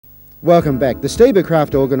Welcome back. The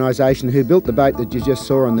Stebercraft organisation who built the boat that you just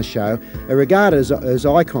saw on the show are regarded as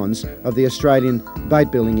icons of the Australian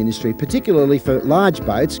boat building industry, particularly for large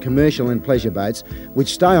boats, commercial and pleasure boats,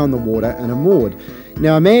 which stay on the water and are moored.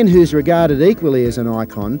 Now, a man who's regarded equally as an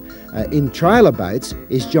icon in trailer boats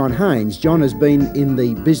is John Haines. John has been in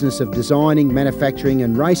the business of designing, manufacturing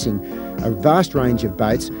and racing a vast range of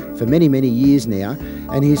boats for many, many years now,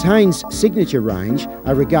 and his Haines Signature range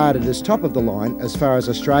are regarded as top of the line as far as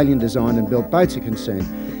Australian designed and built boats are concerned.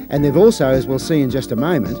 And they've also, as we'll see in just a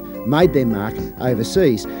moment, made their mark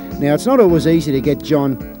overseas. Now, it's not always easy to get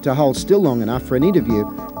John to hold still long enough for an interview,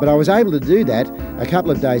 but I was able to do that a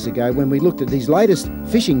couple of days ago when we looked at his latest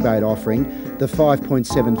fishing boat offering, the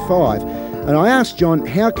 5.75. And I asked John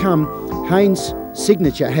how come Haines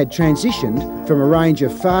Signature had transitioned from a range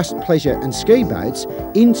of fast pleasure and ski boats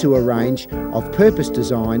into a range of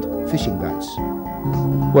purpose-designed fishing boats.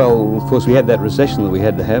 Well, of course, we had that recession that we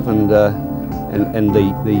had to have, and the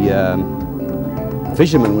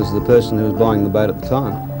fisherman was the person who was buying the boat at the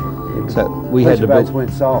time. So we had to build. Boats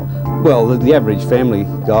weren't sold. Well, the average family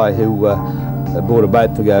guy who bought a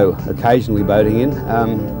boat to go occasionally boating in,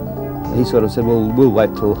 he sort of said, "Well, we'll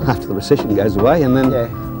wait till after the recession goes away, and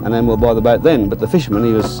then we'll buy the boat then." But the fisherman,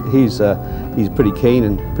 he's pretty keen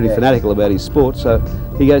and pretty fanatical about his sport, so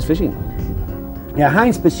he goes fishing. Now,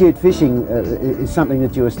 Haines Pursuit Fishing is something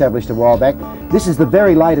that you established a while back. This is the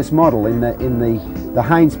very latest model in the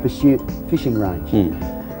Haines Pursuit fishing range.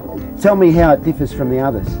 Tell me how it differs from the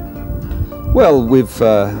others. Well, we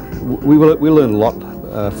learned a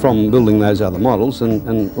lot from building those other models,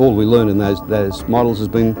 and all we learned in those models has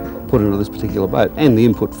been put into this particular boat, and the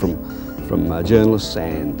input from journalists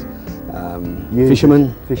and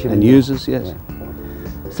fishermen and users. Yes.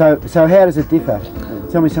 Yeah. So how does it differ?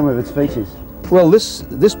 Tell me some of its features. Well, this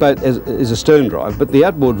boat is a stern drive, but the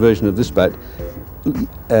outboard version of this boat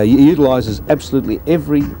utilises absolutely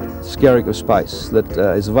every skerrick of space that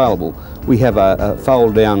is available. We have a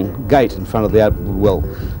fold-down gate in front of the outboard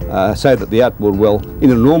well, so that the outboard well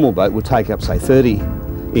in a normal boat would take up, say, 30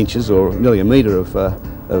 inches or nearly a metre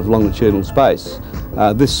of longitudinal space.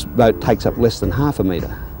 This boat takes up less than half a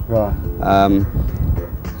metre. Right.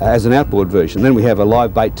 As an outboard version. Then we have a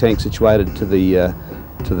live bait tank situated to the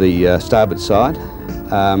starboard side,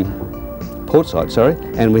 port side, sorry,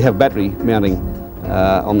 and we have battery mounting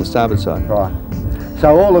on the starboard side. Right.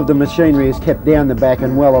 So all of the machinery is kept down the back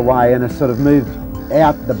and well away, and is sort of moved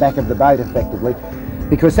out the back of the boat effectively,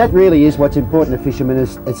 because that really is what's important to fishermen,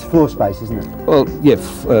 is it's floor space, isn't it? Well, yeah,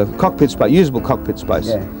 cockpit space, usable cockpit space.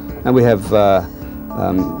 Yeah. And we have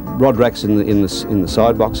rod racks in the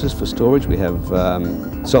side boxes for storage. We have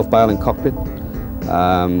self-bailing cockpit.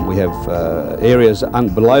 We have areas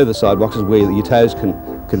below the side boxes where your toes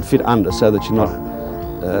can fit under, so that you're not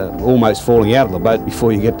almost falling out of the boat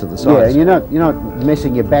before you get to the sides. Yeah, you're not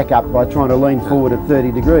messing your back up by trying to lean forward at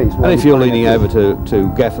 30 degrees. And if you're leaning over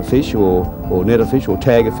to gaff a fish or net a fish or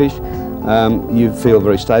tag a fish, you feel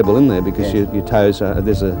very stable in there, because your toes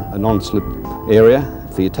there's a non-slip area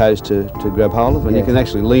for your toes to grab hold of, and you can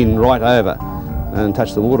actually lean right over and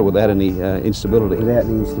touch the water without any instability. Without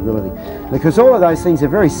any instability. Because all of those things are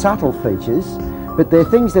very subtle features, but they're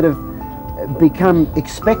things that have become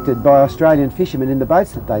expected by Australian fishermen in the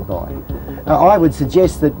boats that they buy. I would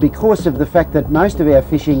suggest that because of the fact that most of our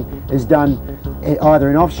fishing is done either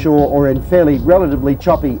in offshore or in fairly relatively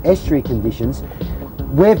choppy estuary conditions,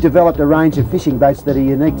 we've developed a range of fishing boats that are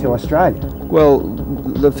unique to Australia. Well,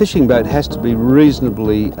 the fishing boat has to be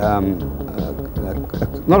reasonably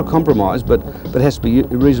not a compromise, but it has to be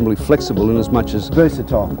reasonably flexible in as much as...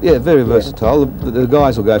 Versatile. Yeah, very versatile. The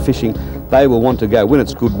guys will go fishing, they will want to go, when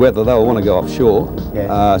it's good weather, they will want to go offshore.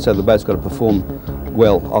 So the boat's got to perform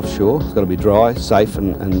well offshore. It's got to be dry, safe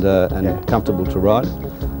and comfortable to ride.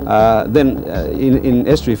 Then in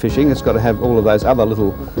estuary fishing, it's got to have all of those other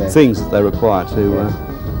little things that they require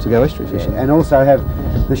to go estuary fishing. And also have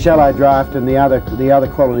the shallow draft and the other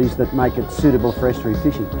qualities that make it suitable for estuary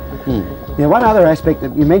fishing. Now, one other aspect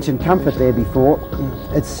that you mentioned, comfort there before,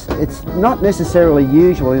 it's not necessarily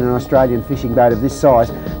usual in an Australian fishing boat of this size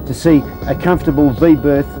to see a comfortable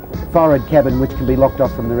V-berth forward cabin which can be locked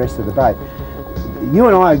off from the rest of the boat. You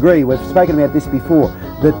and I agree, we've spoken about this before,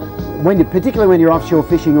 that particularly when you're offshore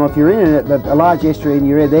fishing, or if you're in a large estuary and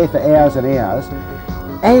you're there for hours and hours,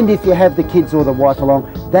 and if you have the kids or the wife along,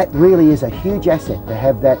 that really is a huge asset to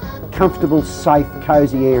have that comfortable, safe,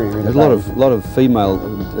 cosy area. There's a lot of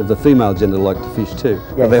the female gender like to fish too,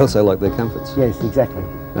 but they also like their comforts. Yes, exactly.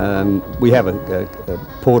 We have a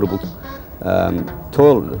portable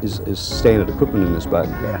toilet is standard equipment in this boat.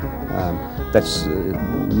 That's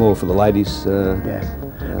more for the ladies.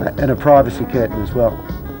 And a privacy curtain as well.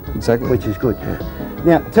 Exactly. Which is good.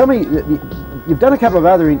 Now, tell me, you've done a couple of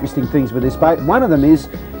other interesting things with this boat. One of them is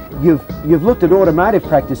you've looked at automotive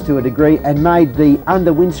practice to a degree and made the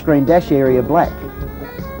under windscreen dash area black.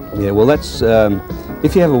 Yeah, well, that's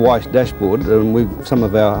if you have a white dashboard, and some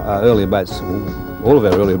of our earlier boats, all of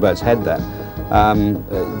our earlier boats had that.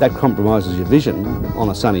 That compromises your vision on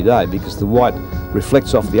a sunny day because the white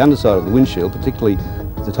reflects off the underside of the windshield, particularly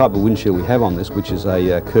the type of windshield we have on this, which is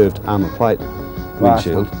a curved armour plate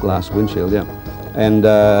windshield, glass windshield, yeah. And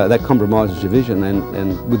that compromises your vision,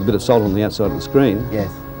 and with a bit of salt on the outside of the screen.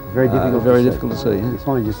 Yes, very difficult. Very difficult to see. Yeah. You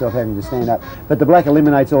find yourself having to stand up, but the black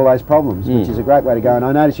eliminates all those problems, which is a great way to go. And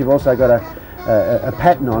I notice you've also got a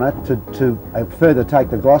pattern on it to further take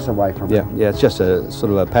the gloss away from it. Yeah, it's just a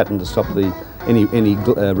sort of a pattern to stop any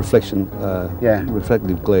reflection,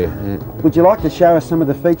 reflective glare. Yeah. Would you like to show us some of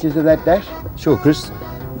the features of that dash? Sure, Chris.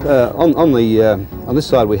 On this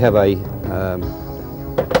side we have a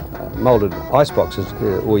moulded ice boxes,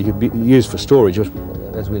 or you could use for storage,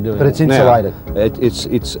 as we're doing. But it's insulated.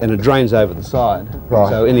 And it drains over the side. Right.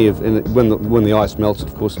 So when the ice melts,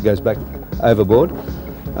 of course, it goes back overboard.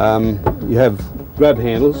 You have grab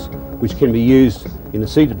handles, which can be used in a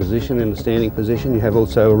seated position, in a standing position. You have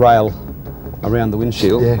also a rail around the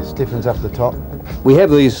windshield. Yeah, stiffens up the top. We have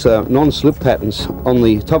these non-slip patterns on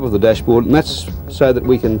the top of the dashboard, and that's so that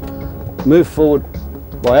we can move forward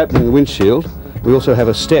by opening the windshield. We also have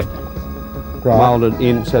a step moulded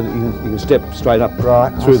in so that you can step straight up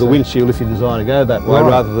through the windshield if you desire to go that way,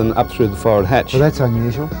 rather than up through the forward hatch. Well, that's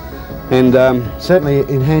unusual. And certainly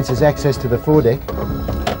enhances access to the foredeck.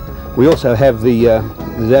 We also have the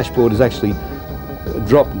dashboard is actually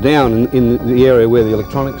dropped down in the area where the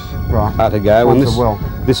electronics are to go. And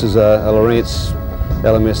this is a Lowrance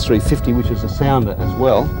LMS 350, which is a sounder as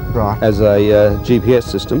well as a GPS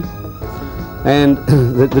system. And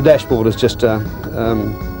the dashboard is just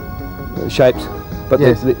shaped, but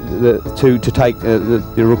to take the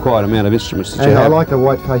required amount of instruments that you have. I like the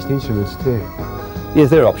white-faced instruments too. Yes,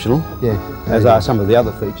 they're optional. Yeah, as are some of the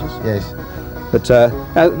other features. Yes, but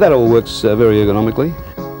that all works very ergonomically.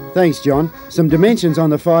 Thanks, John. Some dimensions on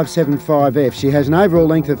the 575F. She has an overall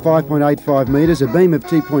length of 5.85 metres, a beam of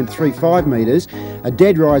 2.35 metres, a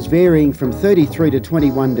dead rise varying from 33 to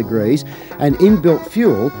 21 degrees, and inbuilt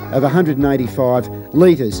fuel of 185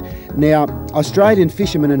 litres. Now, Australian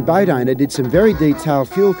fisherman and boat owner did some very detailed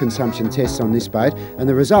fuel consumption tests on this boat, and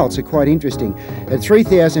the results are quite interesting. At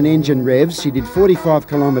 3,000 engine revs, she did 45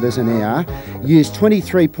 kilometres an hour, used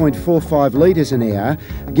 23.45 litres an hour,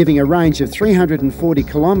 giving a range of 340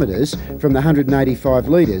 kilometres from the 185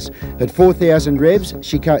 litres. At 4,000 revs,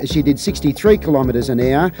 she did 63 kilometres an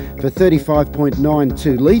hour for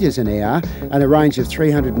 35.92 litres an hour and a range of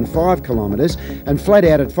 305 kilometres. And flat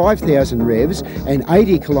out at 5,000 revs and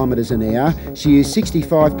 80 kilometres an hour, she used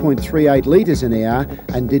 65.38 litres an hour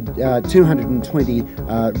and did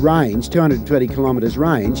 220 kilometres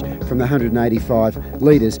range from the 185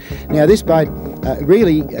 litres. Now this boat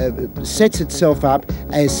really sets itself up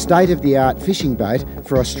as state-of-the-art fishing boat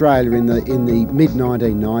for Australia in the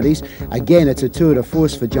mid-1990s. Again, it's a tour de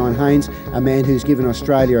force for John Haines, a man who's given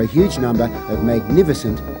Australia a huge number of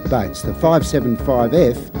magnificent boats. The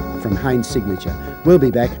 575F from Haines Signature. We'll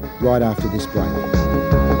be back right after this break.